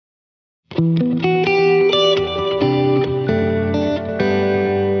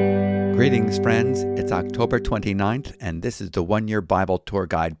Greetings, friends. It's October 29th, and this is the One Year Bible Tour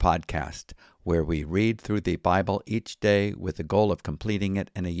Guide podcast, where we read through the Bible each day with the goal of completing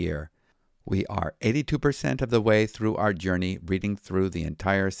it in a year. We are 82% of the way through our journey reading through the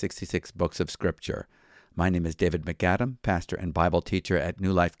entire 66 books of Scripture. My name is David MacAdam, pastor and Bible teacher at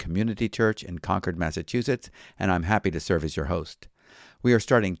New Life Community Church in Concord, Massachusetts, and I'm happy to serve as your host. We are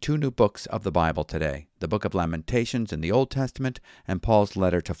starting 2 new books of the Bible today, the book of Lamentations in the Old Testament and Paul's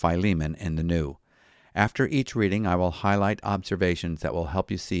letter to Philemon in the New. After each reading, I will highlight observations that will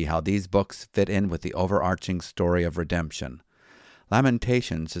help you see how these books fit in with the overarching story of redemption.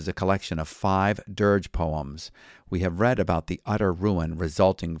 Lamentations is a collection of 5 dirge poems. We have read about the utter ruin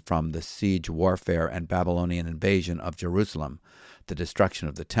resulting from the siege warfare and Babylonian invasion of Jerusalem, the destruction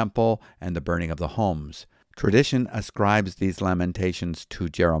of the temple, and the burning of the homes. Tradition ascribes these lamentations to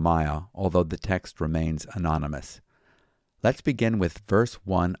Jeremiah, although the text remains anonymous. Let's begin with verse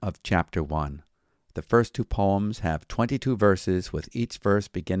 1 of chapter 1. The first 2 poems have 22 verses, with each verse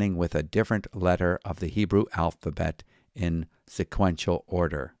beginning with a different letter of the Hebrew alphabet in sequential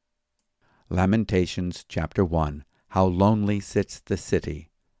order. Lamentations chapter 1. How lonely sits the city!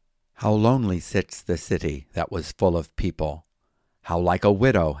 How lonely sits the city that was full of people! How like a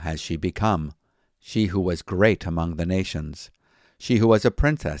widow has she become! She who was great among the nations, she who was a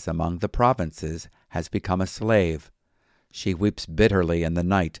princess among the provinces, has become a slave. She weeps bitterly in the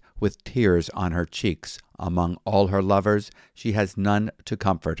night, with tears on her cheeks. Among all her lovers, she has none to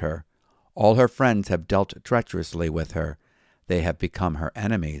comfort her. All her friends have dealt treacherously with her. They have become her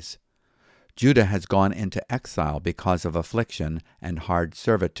enemies. Judah has gone into exile because of affliction and hard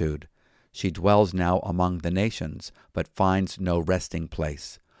servitude. She dwells now among the nations, but finds no resting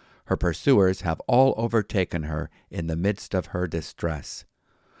place. Her pursuers have all overtaken her in the midst of her distress.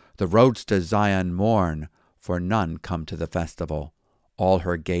 The roads to Zion mourn, for none come to the festival. All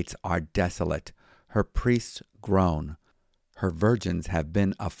her gates are desolate. Her priests groan. Her virgins have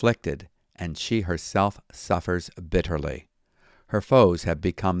been afflicted, and she herself suffers bitterly. Her foes have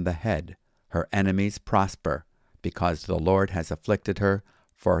become the head. Her enemies prosper, because the Lord has afflicted her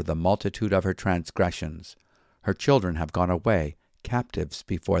for the multitude of her transgressions. Her children have gone away, captives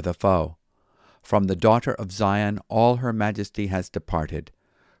before the foe. From the daughter of Zion all her majesty has departed.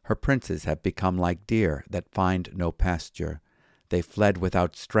 Her princes have become like deer that find no pasture. They fled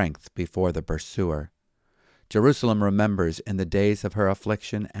without strength before the pursuer. Jerusalem remembers in the days of her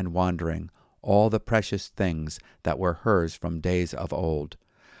affliction and wandering all the precious things that were hers from days of old.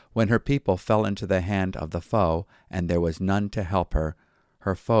 When her people fell into the hand of the foe, and there was none to help her,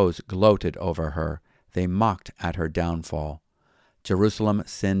 her foes gloated over her. They mocked at her downfall. Jerusalem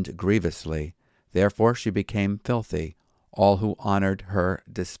sinned grievously, therefore she became filthy. All who honored her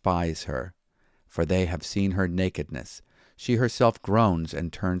despise her, for they have seen her nakedness. She herself groans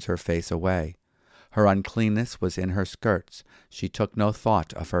and turns her face away. Her uncleanness was in her skirts. She took no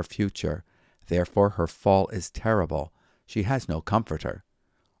thought of her future. Therefore her fall is terrible. She has no comforter.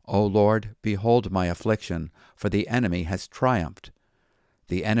 O Lord, behold my affliction, for the enemy has triumphed.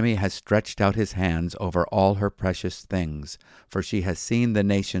 The enemy has stretched out his hands over all her precious things, for she has seen the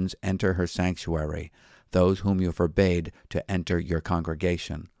nations enter her sanctuary, those whom you forbade to enter your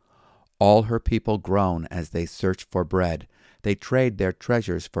congregation. All her people groan as they search for bread. They trade their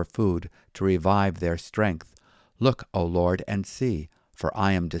treasures for food to revive their strength. Look, O Lord, and see, for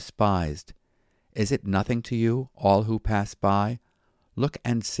I am despised. Is it nothing to you, all who pass by? Look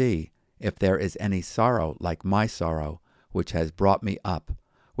and see, if there is any sorrow like my sorrow, which has brought me up,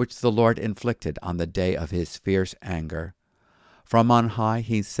 which the Lord inflicted on the day of his fierce anger. From on high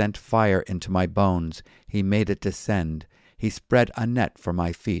he sent fire into my bones. He made it descend. He spread a net for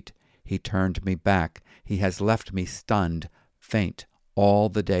my feet. He turned me back. He has left me stunned, faint, all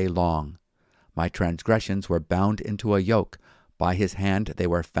the day long. My transgressions were bound into a yoke. By his hand they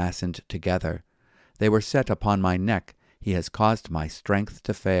were fastened together. They were set upon my neck. He has caused my strength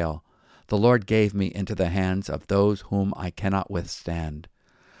to fail. The Lord gave me into the hands of those whom I cannot withstand.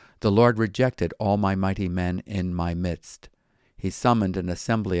 The Lord rejected all my mighty men in my midst. He summoned an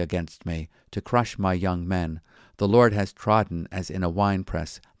assembly against me to crush my young men. The Lord has trodden as in a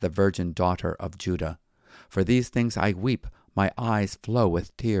winepress the virgin daughter of Judah. For these things I weep, my eyes flow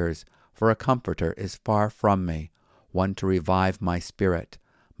with tears, for a comforter is far from me, one to revive my spirit.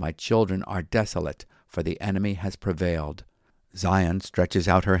 My children are desolate, for the enemy has prevailed. Zion stretches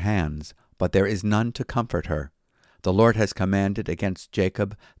out her hands, but there is none to comfort her. The Lord has commanded against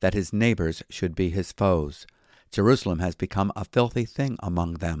Jacob that his neighbors should be his foes. Jerusalem has become a filthy thing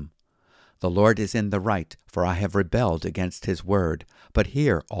among them. The Lord is in the right, for I have rebelled against his word. But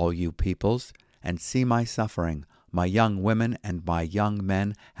hear, all you peoples, and see my suffering. My young women and my young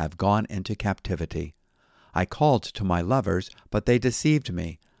men have gone into captivity. I called to my lovers, but they deceived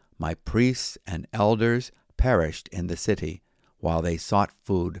me. My priests and elders perished in the city, while they sought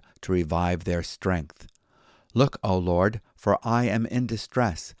food to revive their strength. Look, O Lord, for I am in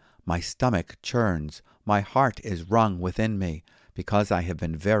distress. My stomach churns, my heart is wrung within me, because I have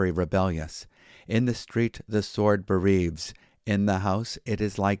been very rebellious. In the street the sword bereaves, in the house it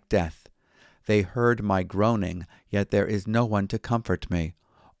is like death. They heard my groaning, yet there is no one to comfort me.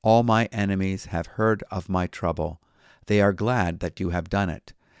 All my enemies have heard of my trouble. They are glad that you have done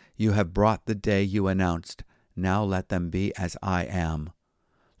it. You have brought the day you announced. Now let them be as I am.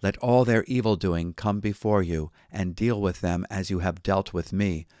 Let all their evil-doing come before you, and deal with them as you have dealt with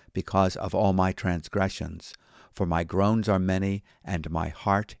me, because of all my transgressions. For my groans are many, and my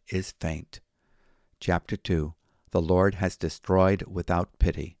heart is faint. Chapter 2. The Lord has destroyed without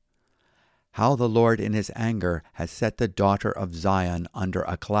pity. How the Lord in his anger has set the daughter of Zion under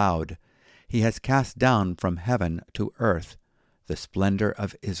a cloud. He has cast down from heaven to earth the splendor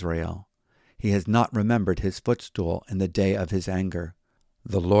of Israel. He has not remembered his footstool in the day of his anger.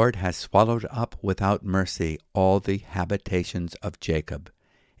 The Lord has swallowed up without mercy all the habitations of Jacob.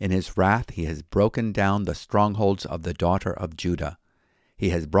 In his wrath he has broken down the strongholds of the daughter of Judah. He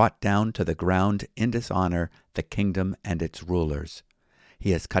has brought down to the ground in dishonor the kingdom and its rulers.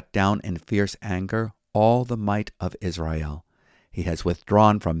 He has cut down in fierce anger all the might of Israel. He has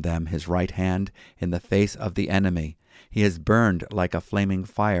withdrawn from them his right hand in the face of the enemy. He has burned like a flaming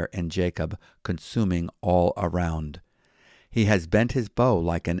fire in Jacob, consuming all around. He has bent his bow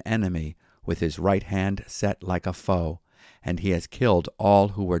like an enemy, with his right hand set like a foe, and he has killed all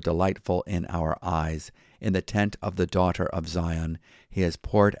who were delightful in our eyes. In the tent of the daughter of Zion he has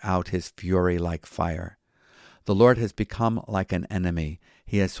poured out his fury like fire. The Lord has become like an enemy.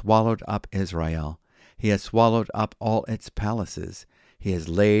 He has swallowed up Israel. He has swallowed up all its palaces. He has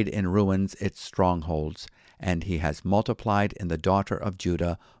laid in ruins its strongholds, and he has multiplied in the daughter of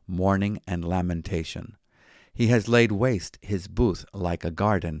Judah mourning and lamentation. He has laid waste his booth like a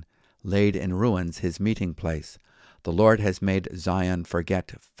garden, laid in ruins his meeting place. The Lord has made Zion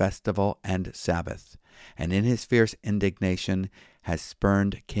forget festival and Sabbath, and in his fierce indignation has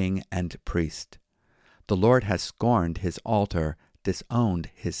spurned king and priest. The Lord has scorned his altar, disowned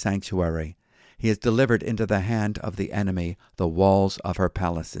his sanctuary. He has delivered into the hand of the enemy the walls of her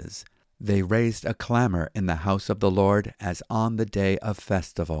palaces. They raised a clamor in the house of the Lord as on the day of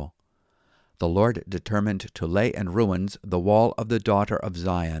festival. The Lord determined to lay in ruins the wall of the daughter of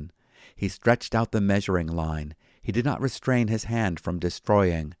Zion. He stretched out the measuring line. He did not restrain his hand from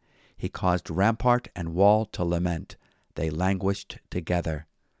destroying. He caused rampart and wall to lament. They languished together.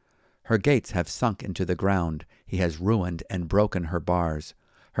 Her gates have sunk into the ground. He has ruined and broken her bars.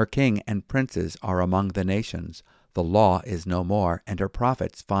 Her king and princes are among the nations. The law is no more, and her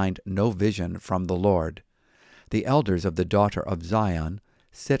prophets find no vision from the Lord. The elders of the daughter of Zion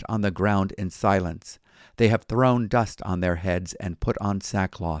sit on the ground in silence. They have thrown dust on their heads and put on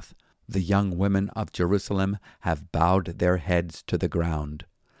sackcloth. The young women of Jerusalem have bowed their heads to the ground.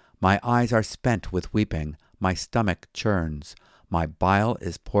 My eyes are spent with weeping. My stomach churns. My bile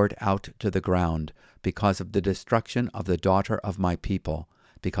is poured out to the ground because of the destruction of the daughter of my people,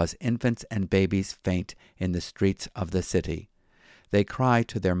 because infants and babies faint in the streets of the city. They cry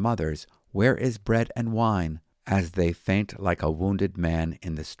to their mothers, "Where is bread and wine?" as they faint like a wounded man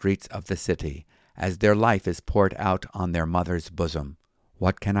in the streets of the city, as their life is poured out on their mother's bosom.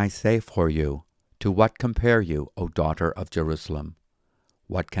 What can I say for you? To what compare you, O daughter of Jerusalem?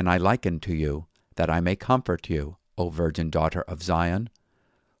 What can I liken to you, that I may comfort you, O virgin daughter of Zion?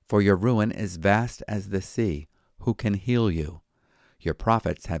 For your ruin is vast as the sea. Who can heal you? Your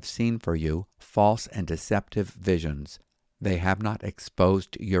prophets have seen for you false and deceptive visions. They have not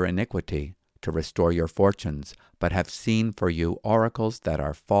exposed your iniquity to restore your fortunes, but have seen for you oracles that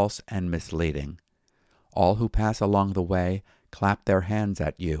are false and misleading. All who pass along the way clap their hands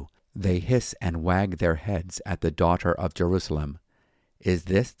at you. They hiss and wag their heads at the daughter of Jerusalem. Is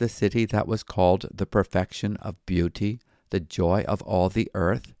this the city that was called the perfection of beauty, the joy of all the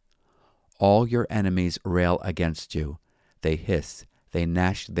earth? All your enemies rail against you. They hiss, they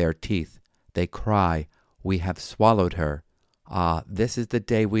gnash their teeth. They cry, "We have swallowed her." Ah, this is the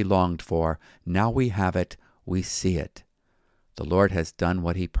day we longed for. Now we have it, we see it. The Lord has done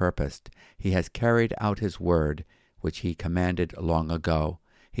what he purposed. He has carried out his word, which he commanded long ago.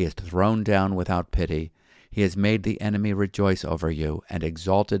 He has thrown down without pity. He has made the enemy rejoice over you, and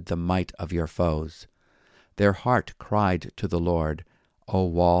exalted the might of your foes. Their heart cried to the Lord, O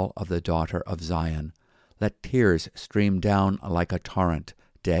wall of the daughter of Zion. Let tears stream down like a torrent,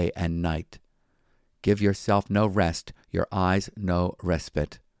 day and night. Give yourself no rest, your eyes no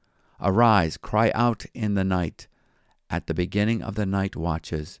respite. Arise, cry out in the night, at the beginning of the night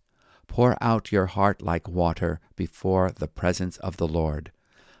watches. Pour out your heart like water before the presence of the Lord.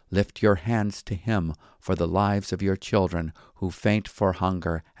 Lift your hands to him for the lives of your children who faint for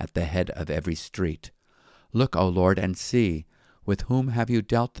hunger at the head of every street. Look, O Lord, and see, with whom have you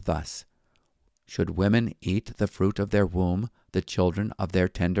dealt thus? Should women eat the fruit of their womb, the children of their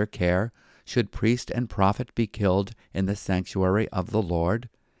tender care? Should priest and prophet be killed in the sanctuary of the Lord?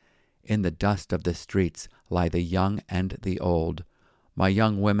 In the dust of the streets lie the young and the old. My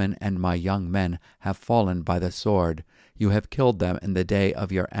young women and my young men have fallen by the sword. You have killed them in the day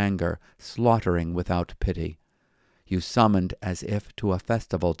of your anger, slaughtering without pity. You summoned as if to a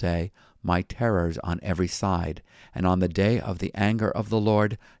festival day my terrors on every side, and on the day of the anger of the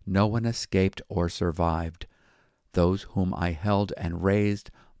Lord no one escaped or survived. Those whom I held and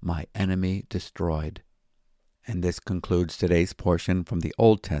raised, my enemy destroyed. And this concludes today's portion from the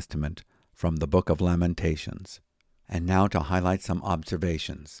Old Testament, from the book of Lamentations. And now to highlight some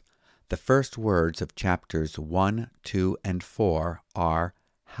observations. The first words of chapters 1, 2, and 4 are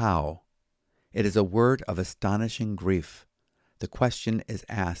how. It is a word of astonishing grief. The question is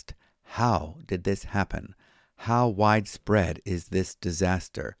asked, how did this happen? How widespread is this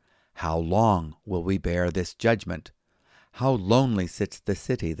disaster? How long will we bear this judgment? How lonely sits the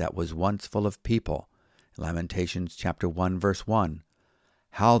city that was once full of people? Lamentations chapter 1, verse 1.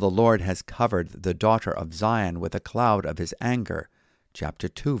 How the Lord has covered the daughter of Zion with a cloud of his anger. Chapter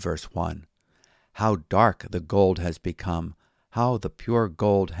 2, verse 1. How dark the gold has become. How the pure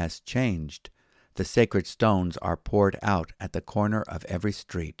gold has changed. The sacred stones are poured out at the corner of every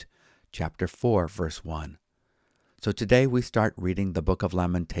street. Chapter 4, verse 1. So today we start reading the book of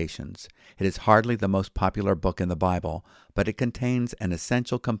Lamentations. It is hardly the most popular book in the Bible, but it contains an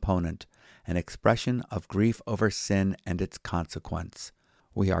essential component, an expression of grief over sin and its consequence.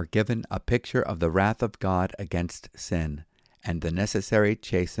 We are given a picture of the wrath of God against sin, and the necessary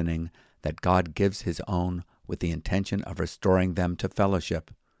chastening that God gives his own with the intention of restoring them to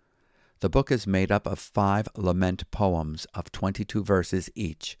fellowship. The book is made up of 5 lament poems of 22 verses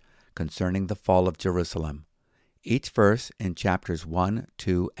each, concerning the fall of Jerusalem. Each verse in chapters 1,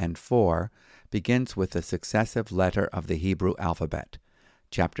 2, and 4 begins with a successive letter of the Hebrew alphabet.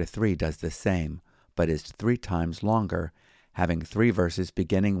 Chapter 3 does the same, but is 3 times longer, having 3 verses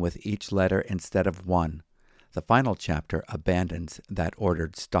beginning with each letter instead of 1. The final chapter abandons that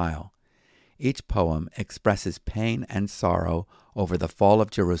ordered style. Each poem expresses pain and sorrow over the fall of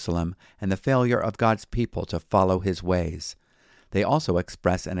Jerusalem and the failure of God's people to follow his ways. They also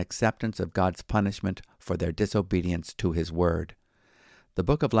express an acceptance of God's punishment for their disobedience to his word. The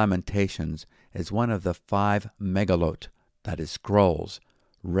book of Lamentations is one of the 5 megalot, that is scrolls,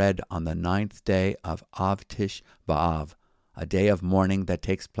 read on the 9th day of Av Tish B'Av, a day of mourning that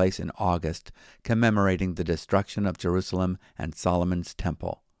takes place in August, commemorating the destruction of Jerusalem and Solomon's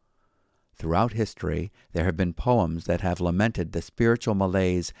temple. Throughout history, there have been poems that have lamented the spiritual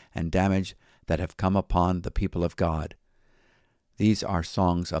malaise and damage that have come upon the people of God. These are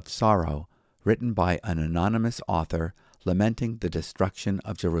songs of sorrow, written by an anonymous author, lamenting the destruction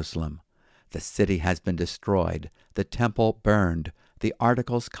of Jerusalem. The city has been destroyed, the temple burned, the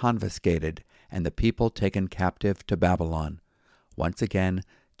articles confiscated, and the people taken captive to Babylon. Once again,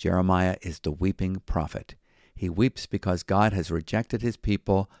 Jeremiah is the weeping prophet. He weeps because God has rejected his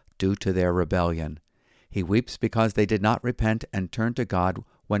people due to their rebellion. He weeps because they did not repent and turn to God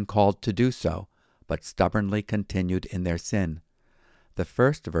when called to do so, but stubbornly continued in their sin. The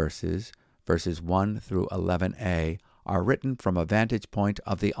first verses 1 through 11a, are written from a vantage point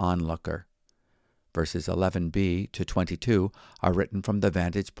of the onlooker. Verses 11b to 22 are written from the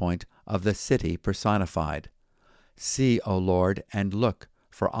vantage point of the city personified. See, O Lord, and look,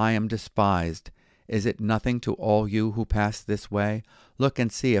 for I am despised. Is it nothing to all you who pass this way? Look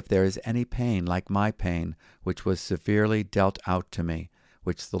and see if there is any pain like my pain, which was severely dealt out to me,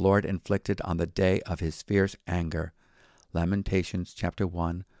 which the Lord inflicted on the day of his fierce anger. Lamentations chapter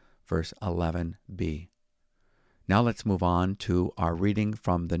 1, verse 11b. Now let's move on to our reading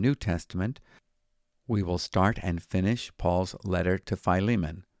from the New Testament. We will start and finish Paul's letter to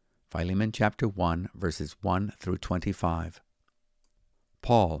Philemon. Philemon chapter 1, verses 1 through 25.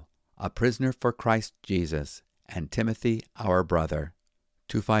 Paul, a prisoner for Christ Jesus, and Timothy, our brother,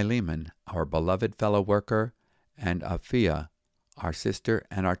 to Philemon, our beloved fellow worker, and Apphia, our sister,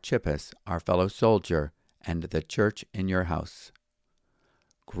 and Archippus, our fellow soldier, and the church in your house.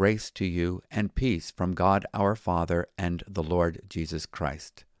 grace to you and peace from God our Father and the Lord Jesus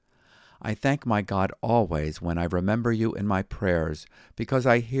Christ. I thank my God always when I remember you in my prayers, because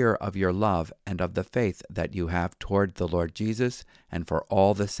I hear of your love and of the faith that you have toward the Lord Jesus and for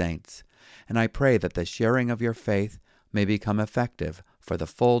all the saints. And I pray that the sharing of your faith may become effective for the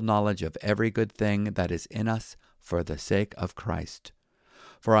full knowledge of every good thing that is in us for the sake of Christ.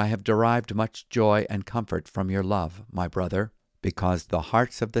 For I have derived much joy and comfort from your love, my brother, because the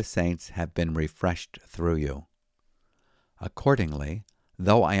hearts of the saints have been refreshed through you. Accordingly,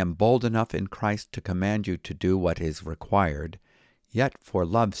 though I am bold enough in Christ to command you to do what is required, yet for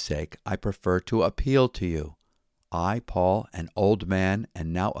love's sake I prefer to appeal to you. I, Paul, an old man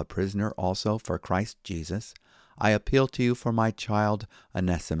and now a prisoner also for Christ Jesus, I appeal to you for my child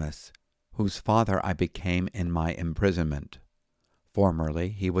Onesimus, whose father I became in my imprisonment. Formerly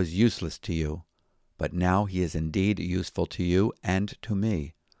he was useless to you, but now he is indeed useful to you and to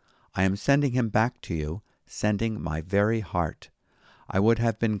me. I am sending him back to you, sending my very heart. I would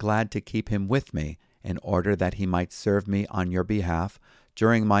have been glad to keep him with me, in order that he might serve me on your behalf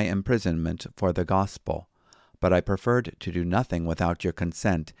during my imprisonment for the gospel. But I preferred to do nothing without your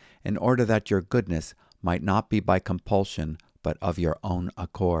consent, in order that your goodness might not be by compulsion, but of your own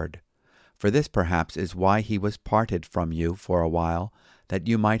accord. For this perhaps is why he was parted from you for a while, that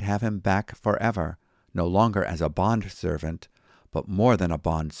you might have him back forever, no longer as a bondservant, but more than a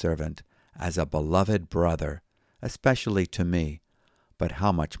bondservant, as a beloved brother, especially to me, but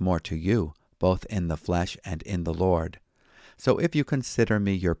how much more to you, both in the flesh and in the Lord. So if you consider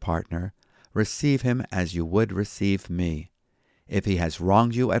me your partner, receive him as you would receive me. If he has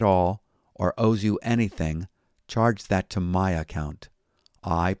wronged you at all, or owes you anything, charge that to my account.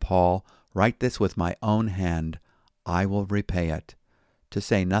 I, Paul, write this with my own hand. I will repay it, to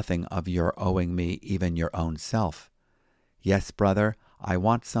say nothing of your owing me even your own self. Yes, brother, I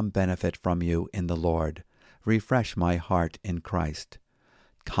want some benefit from you in the Lord. Refresh my heart in Christ.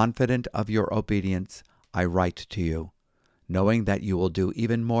 Confident of your obedience, I write to you, knowing that you will do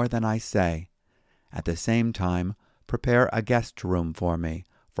even more than I say. At the same time, prepare a guest room for me,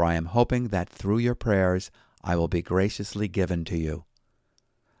 for I am hoping that through your prayers I will be graciously given to you.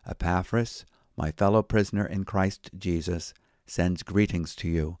 Epaphras, my fellow prisoner in Christ Jesus, sends greetings to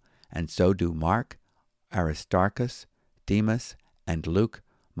you, and so do Mark, Aristarchus, Demas, and Luke,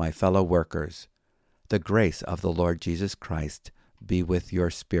 my fellow workers. The grace of the Lord Jesus Christ be with your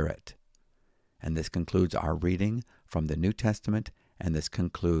spirit. And this concludes our reading from the New Testament, and this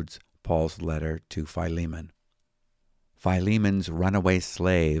concludes Paul's letter to Philemon. Philemon's runaway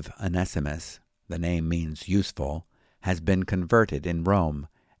slave, Onesimus, the name means useful, has been converted in Rome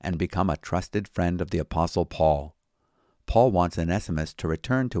and become a trusted friend of the Apostle Paul. Paul wants Onesimus to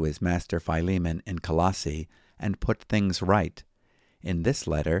return to his master Philemon in Colossae and put things right. In this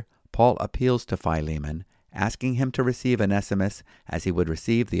letter, Paul appeals to Philemon, asking him to receive Onesimus as he would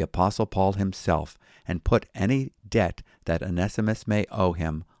receive the Apostle Paul himself, and put any debt that Onesimus may owe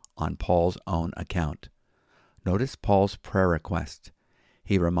him on Paul's own account. Notice Paul's prayer request.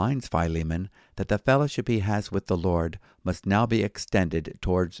 He reminds Philemon that the fellowship he has with the Lord must now be extended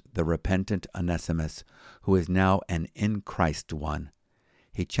towards the repentant Onesimus, who is now an in Christ one.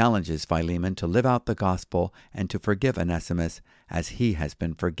 He challenges Philemon to live out the gospel and to forgive Onesimus as he has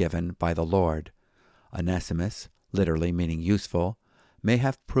been forgiven by the Lord. Onesimus, literally meaning useful, may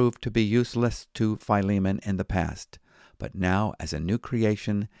have proved to be useless to Philemon in the past, but now, as a new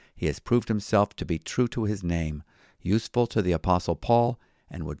creation, he has proved himself to be true to his name, useful to the Apostle Paul,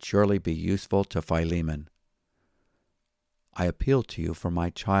 and would surely be useful to Philemon. I appeal to you for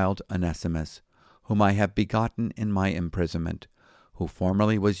my child Onesimus, whom I have begotten in my imprisonment, who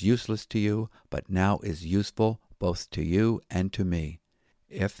formerly was useless to you, but now is useful both to you and to me.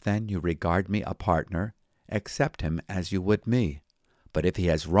 If then you regard me a partner, accept him as you would me. But if he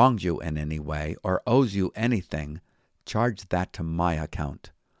has wronged you in any way, or owes you anything, charge that to my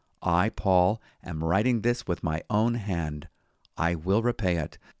account. I, Paul, am writing this with my own hand. I will repay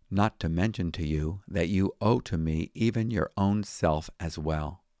it, not to mention to you that you owe to me even your own self as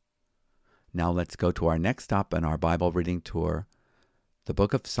well. Now let's go to our next stop in our Bible reading tour, the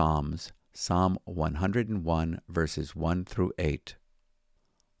book of Psalms, Psalm 101, verses 1 through 8.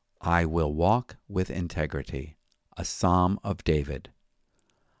 I will walk with integrity, a psalm of David.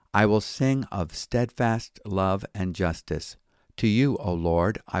 I will sing of steadfast love and justice. To you, O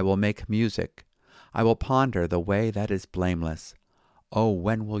Lord, I will make music. I will ponder the way that is blameless. Oh,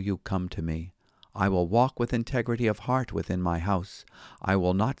 when will you come to me? I will walk with integrity of heart within my house. I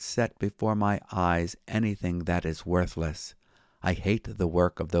will not set before my eyes anything that is worthless. I hate the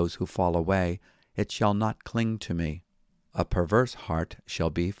work of those who fall away. It shall not cling to me. A perverse heart shall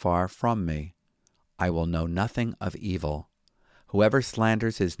be far from me. I will know nothing of evil. Whoever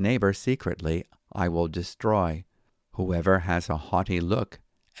slanders his neighbor secretly, I will destroy. Whoever has a haughty look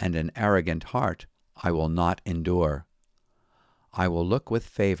and an arrogant heart, I will not endure. I will look with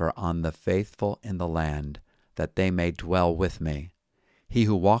favor on the faithful in the land, that they may dwell with me. He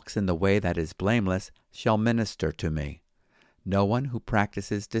who walks in the way that is blameless shall minister to me. No one who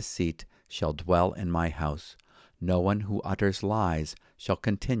practices deceit shall dwell in my house. No one who utters lies shall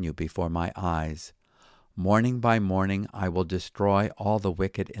continue before my eyes. Morning by morning I will destroy all the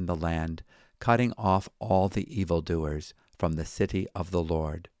wicked in the land, cutting off all the evildoers from the city of the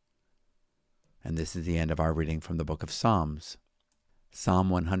Lord. And this is the end of our reading from the book of Psalms. Psalm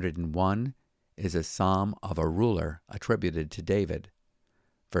 101 is a psalm of a ruler attributed to David.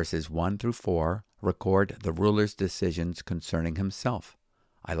 Verses 1 through 4 record the ruler's decisions concerning himself.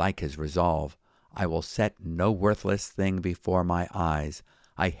 I like his resolve. I will set no worthless thing before my eyes.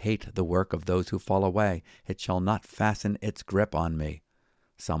 I hate the work of those who fall away. It shall not fasten its grip on me.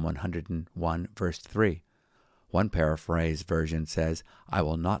 Psalm 101, verse 3. One paraphrase version says, I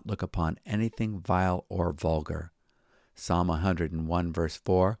will not look upon anything vile or vulgar. Psalm 101, verse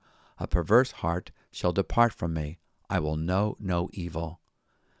 4. A perverse heart shall depart from me. I will know no evil.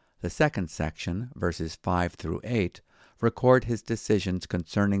 The second section, verses 5 through 8, record his decisions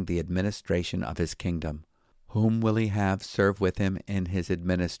concerning the administration of his kingdom. Whom will he have serve with him in his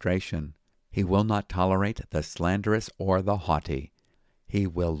administration? He will not tolerate the slanderous or the haughty. He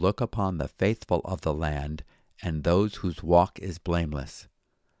will look upon the faithful of the land and those whose walk is blameless.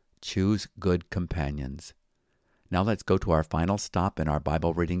 Choose good companions. Now let's go to our final stop in our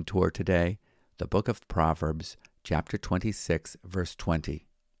Bible reading tour today, the book of Proverbs, chapter 26, verse 20.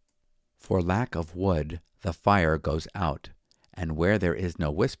 For lack of wood, the fire goes out, and where there is no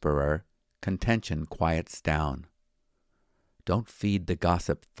whisperer, contention quiets down. Don't feed the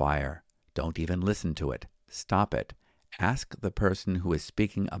gossip fire. Don't even listen to it. Stop it. Ask the person who is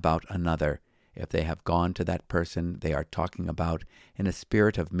speaking about another, if they have gone to that person they are talking about in a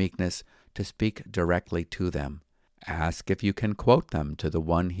spirit of meekness, to speak directly to them. Ask if you can quote them to the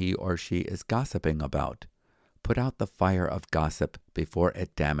one he or she is gossiping about. Put out the fire of gossip before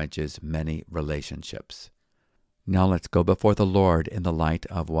it damages many relationships. Now let's go before the Lord in the light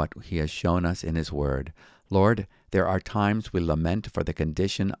of what He has shown us in His Word. Lord, there are times we lament for the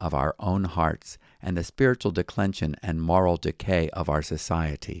condition of our own hearts and the spiritual declension and moral decay of our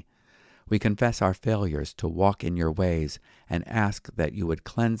society. We confess our failures to walk in your ways and ask that you would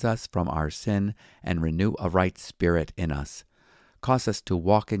cleanse us from our sin and renew a right spirit in us. Cause us to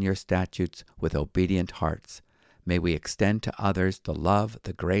walk in your statutes with obedient hearts. May we extend to others the love,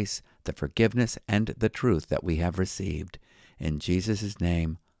 the grace, the forgiveness, and the truth that we have received. In Jesus'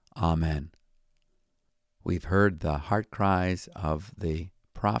 name, Amen. We've heard the heart cries of the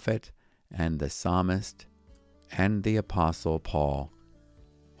prophet and the psalmist and the apostle Paul.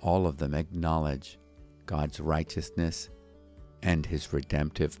 All of them acknowledge God's righteousness and His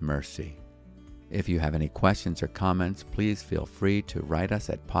redemptive mercy. If you have any questions or comments, please feel free to write us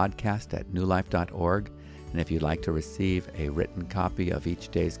at podcast@newlife.org. And if you'd like to receive a written copy of each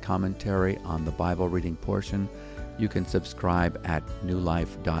day's commentary on the Bible reading portion, you can subscribe at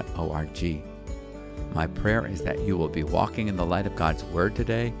newlife.org. My prayer is that you will be walking in the light of God's Word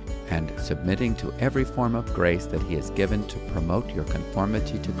today and submitting to every form of grace that He has given to promote your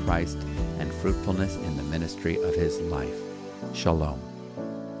conformity to Christ and fruitfulness in the ministry of His life. Shalom.